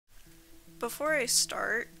Before I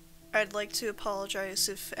start, I'd like to apologize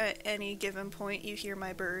if at any given point you hear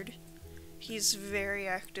my bird. He's very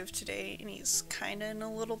active today and he's kinda in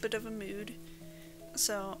a little bit of a mood,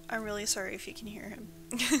 so I'm really sorry if you can hear him.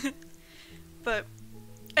 But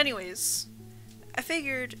anyways, I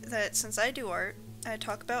figured that since I do art, I'd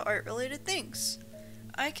talk about art-related things.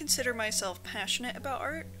 I consider myself passionate about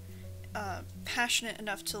art, passionate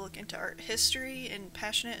enough to look into art history, and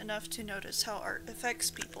passionate enough to notice how art affects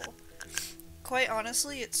people. Quite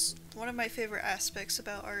honestly, it's one of my favorite aspects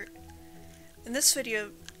about art. In this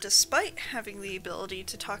video, despite having the ability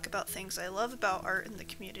to talk about things I love about art in the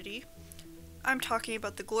community, I'm talking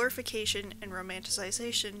about the glorification and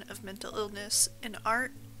romanticization of mental illness in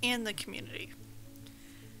art and the community,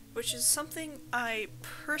 which is something I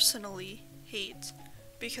personally hate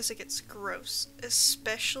because it gets gross,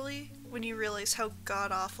 especially when you realize how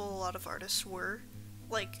god-awful a lot of artists were,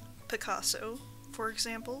 like Picasso, for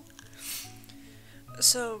example.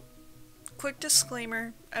 So, quick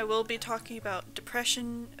disclaimer, I will be talking about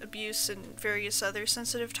depression, abuse, and various other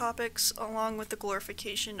sensitive topics, along with the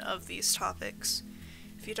glorification of these topics.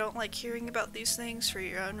 If you don't like hearing about these things for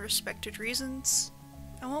your own respected reasons,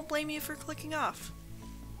 I won't blame you for clicking off.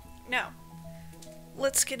 Now,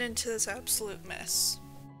 let's get into this absolute mess.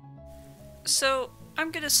 So,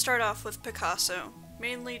 I'm gonna start off with Picasso,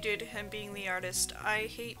 mainly due to him being the artist I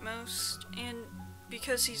hate most, and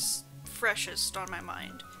because he's freshest on my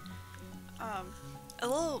mind. A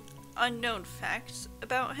little unknown fact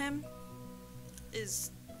about him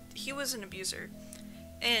is he was an abuser,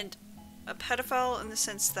 and a pedophile in the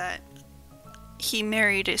sense that he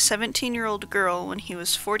married a 17-year-old girl when he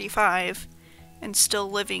was 45 and still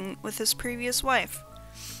living with his previous wife.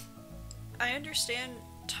 I understand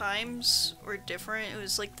times were different, it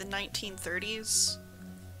was like the 1930s,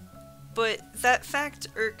 but that fact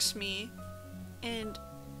irks me, and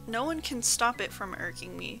no one can stop it from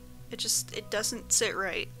irking me. It doesn't sit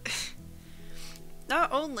right.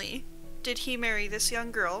 Not only did he marry this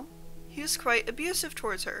young girl, he was quite abusive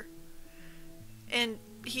towards her. And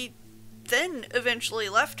he then eventually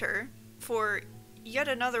left her for yet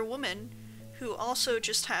another woman who also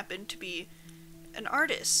just happened to be an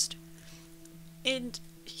artist. And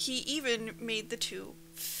he even made the two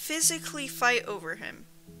physically fight over him.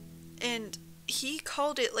 And he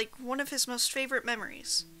called it like one of his most favorite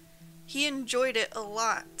memories. He enjoyed it a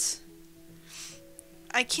lot.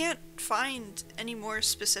 I can't find any more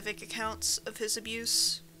specific accounts of his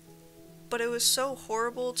abuse, but it was so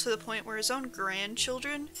horrible to the point where his own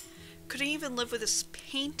grandchildren couldn't even live with his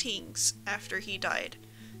paintings after he died,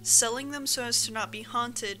 selling them so as to not be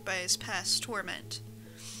haunted by his past torment.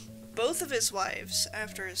 Both of his wives,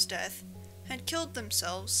 after his death, had killed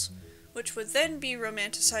themselves, which would then be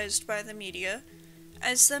romanticized by the media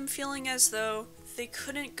as them feeling as though they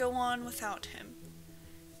couldn't go on without him.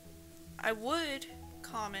 I would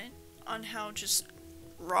comment on how just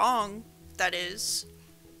wrong that is,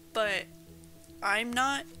 but I'm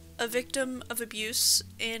not a victim of abuse,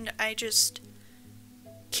 and I just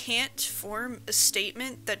can't form a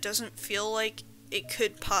statement that doesn't feel like it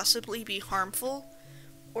could possibly be harmful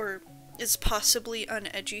or is possibly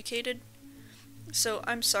uneducated. So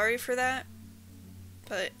I'm sorry for that,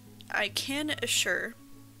 but I can assure,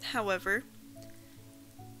 however,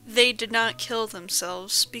 they did not kill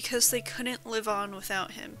themselves because they couldn't live on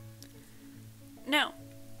without him. Now,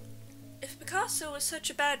 if Picasso was such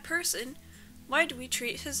a bad person, why do we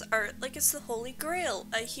treat his art like it's the Holy Grail?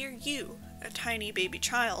 I hear you, a tiny baby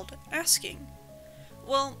child, asking.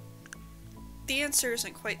 Well, the answer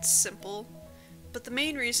isn't quite simple, but the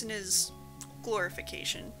main reason is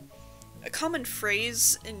glorification. A common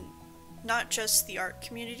phrase in not just the art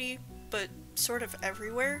community, but sort of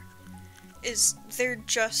everywhere, is they're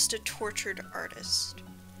just a tortured artist.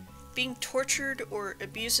 Being tortured or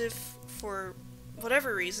abusive for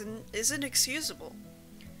whatever reason isn't excusable.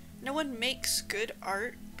 No one makes good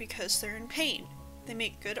art because they're in pain. They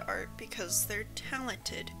make good art because they're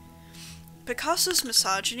talented. Picasso's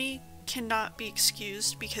misogyny cannot be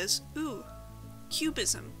excused because, ooh,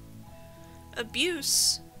 cubism.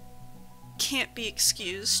 Abuse can't be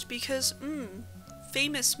excused because,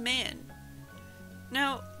 famous man.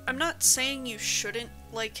 Now, I'm not saying you shouldn't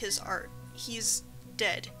like his art. He's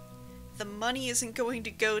dead. The money isn't going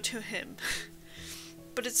to go to him.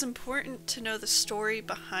 But it's important to know the story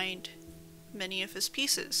behind many of his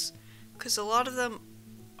pieces, because a lot of them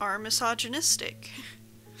are misogynistic.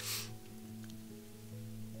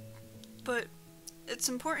 But it's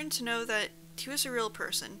important to know that he was a real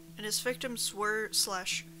person, and his victims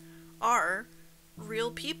were/are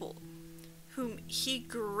real people, whom he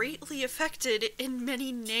greatly affected in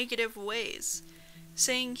many negative ways,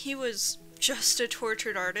 saying he was just a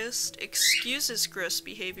tortured artist excuses gross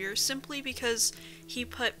behavior simply because he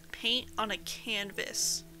put paint on a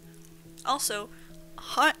canvas. Also,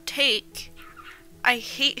 hot take, I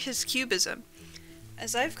hate his cubism.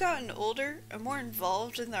 As I've gotten older and more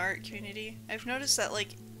involved in the art community, I've noticed that,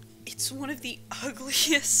 like, it's one of the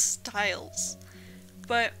ugliest styles.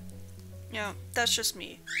 But, you know, that's just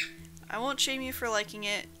me. I won't shame you for liking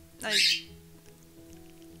it.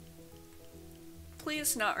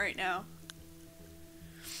 Please not right now.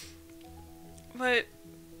 But,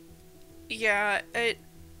 yeah,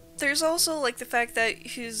 there's also, like, the fact that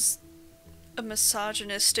he's a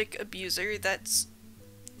misogynistic abuser that's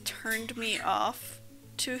turned me off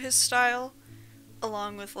to his style,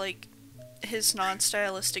 along with, like, his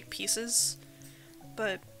non-stylistic pieces.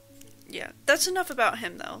 But, yeah, that's enough about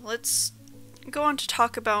him, though. Let's go on to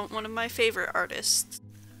talk about one of my favorite artists.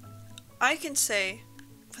 I can say,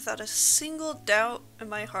 without a single doubt in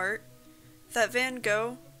my heart, that Van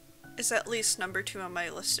Gogh is at least number 2 on my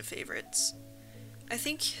list of favorites. I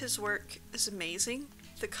think his work is amazing,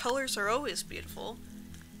 the colors are always beautiful,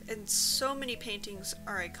 and so many paintings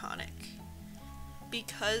are iconic.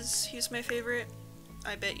 Because he's my favorite,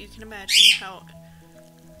 I bet you can imagine how...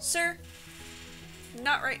 Sir,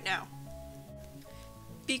 not right now.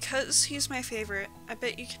 Because he's my favorite, I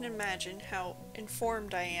bet you can imagine how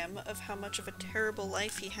informed I am of how much of a terrible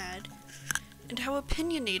life he had, and how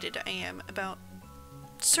opinionated I am about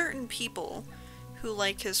certain people who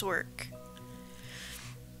like his work.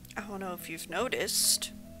 I don't know if you've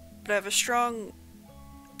noticed, but I have a strong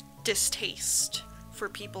distaste for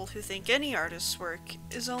people who think any artist's work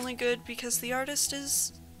is only good because the artist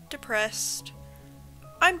is depressed.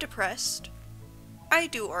 I'm depressed. I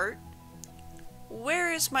do art.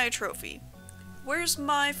 Where is my trophy? Where's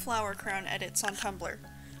my flower crown edits on Tumblr?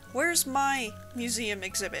 Where's my museum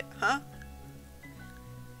exhibit, huh?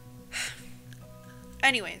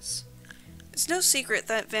 Anyways, it's no secret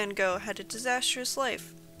that Van Gogh had a disastrous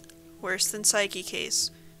life. Worse than Psyche case,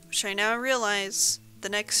 which I now realize the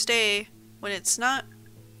next day, when it's not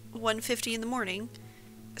 1:50 in the morning,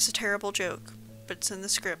 is a terrible joke, but it's in the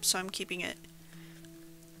script, so I'm keeping it.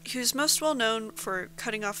 He was most well known for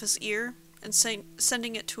cutting off his ear and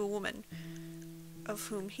sending it to a woman, of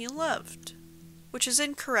whom he loved. Which is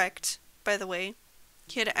incorrect, by the way.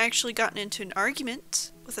 He had actually gotten into an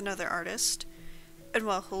argument with another artist, and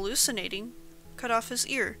while hallucinating, cut off his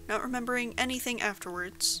ear, not remembering anything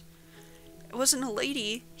afterwards. It wasn't a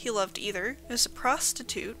lady he loved either, it was a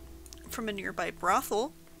prostitute from a nearby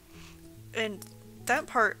brothel, and that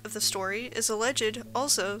part of the story is alleged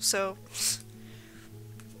also, so...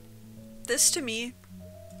 This, to me,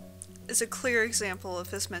 is a clear example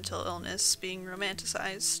of his mental illness being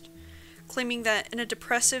romanticized, claiming that in a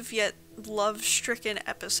depressive yet love-stricken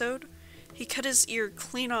episode, he cut his ear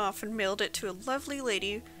clean off and mailed it to a lovely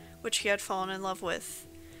lady which he had fallen in love with.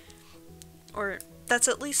 Or, that's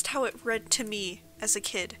at least how it read to me as a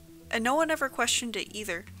kid, and no one ever questioned it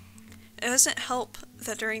either. It doesn't help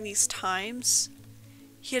that during these times,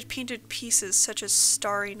 he had painted pieces such as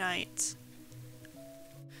Starry Night.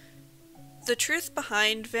 The truth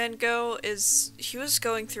behind Van Gogh is he was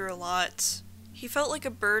going through a lot. He felt like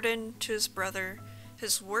a burden to his brother,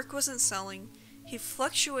 his work wasn't selling, he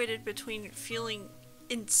fluctuated between feeling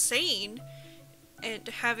insane and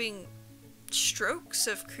having strokes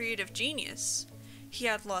of creative genius. He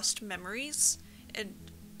had lost memories and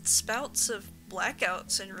spouts of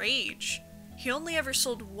blackouts and rage. He only ever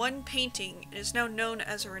sold one painting and is now known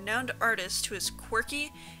as a renowned artist who is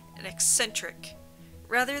quirky and eccentric,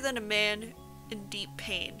 rather than a man in deep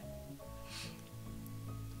pain.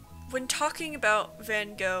 When talking about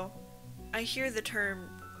Van Gogh, I hear the term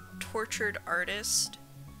tortured artist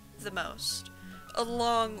the most,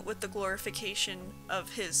 along with the glorification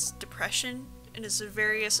of his depression and his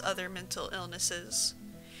various other mental illnesses.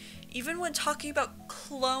 Even when talking about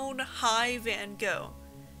Clone High Van Gogh,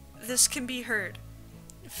 this can be heard.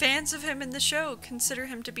 Fans of him in the show consider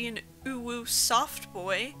him to be an uwu soft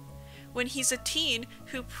boy, when he's a teen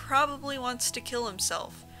who probably wants to kill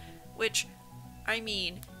himself. Which, I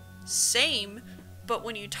mean, same, but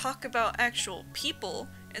when you talk about actual people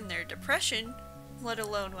and their depression, let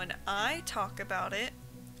alone when I talk about it,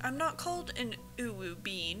 I'm not called an uwu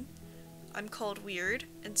bean. I'm called weird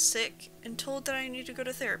and sick and told that I need to go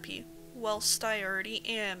to therapy, whilst I already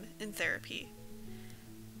am in therapy.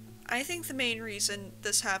 I think the main reason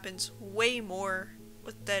this happens way more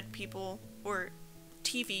with dead people or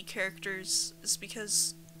TV characters is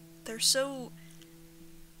because they're so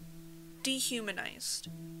dehumanized.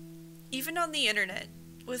 Even on the internet,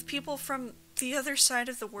 with people from the other side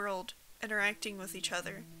of the world interacting with each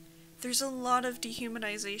other, there's a lot of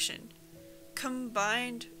dehumanization.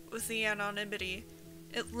 combined with the anonymity,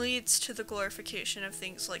 it leads to the glorification of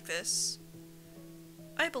things like this.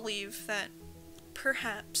 I believe that,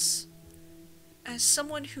 perhaps, as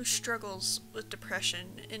someone who struggles with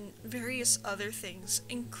depression and various other things,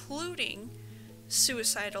 including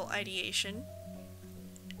suicidal ideation,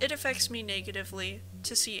 it affects me negatively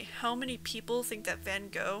to see how many people think that Van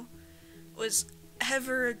Gogh was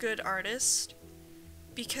ever a good artist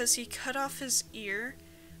because he cut off his ear,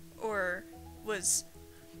 or was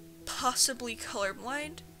possibly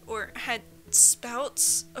colorblind, or had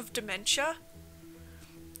spouts of dementia.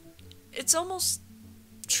 It's almost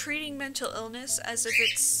treating mental illness as if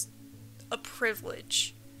it's a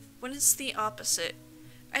privilege, when it's the opposite.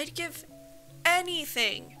 I'd give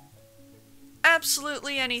anything,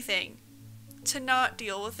 absolutely anything, to not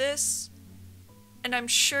deal with this, and I'm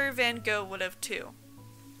sure Van Gogh would have too.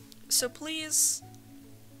 So please,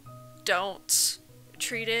 don't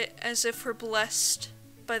treat it as if we're blessed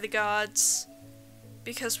by the gods,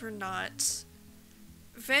 because we're not.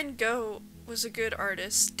 Van Gogh was a good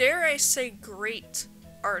artist, dare I say great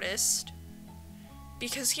artist,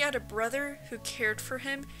 because he had a brother who cared for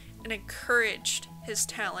him and encouraged his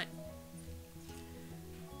talent.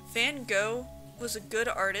 Van Gogh was a good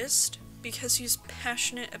artist because he's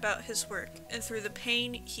passionate about his work, and through the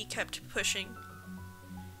pain he kept pushing.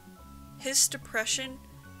 His depression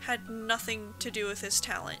had nothing to do with his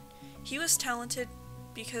talent. He was talented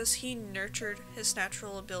because he nurtured his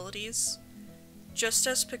natural abilities, just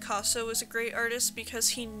as Picasso was a great artist because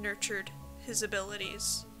he nurtured his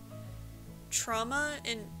abilities. Trauma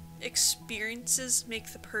and experiences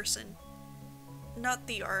make the person, not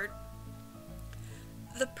the art.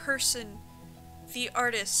 The person, the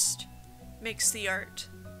artist, makes the art,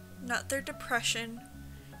 not their depression,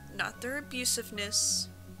 not their abusiveness,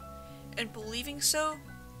 and believing so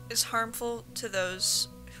is harmful to those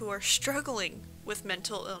who are struggling with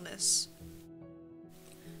mental illness.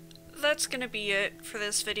 That's gonna be it for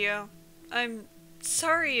this video. I'm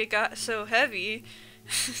sorry it got so heavy.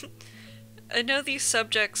 I know these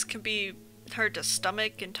subjects can be hard to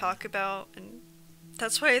stomach and talk about, and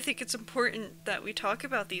that's why I think it's important that we talk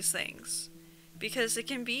about these things, because it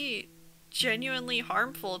can be genuinely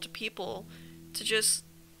harmful to people to just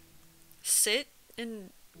sit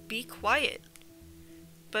and be quiet.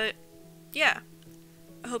 But yeah,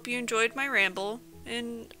 I hope you enjoyed my ramble,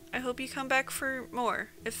 and I hope you come back for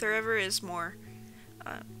more, if there ever is more.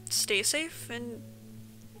 Stay safe, and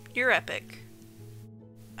you're epic.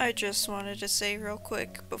 I just wanted to say real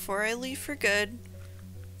quick, before I leave for good,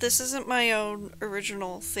 this isn't my own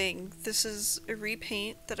original thing. This is a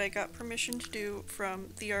repaint that I got permission to do from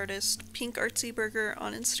the artist PinkArtsyBurger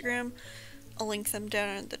on Instagram. I'll link them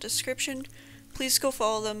down in the description. Please go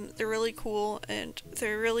follow them. They're really cool and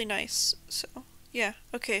they're really nice. So, yeah.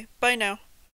 Okay, bye now.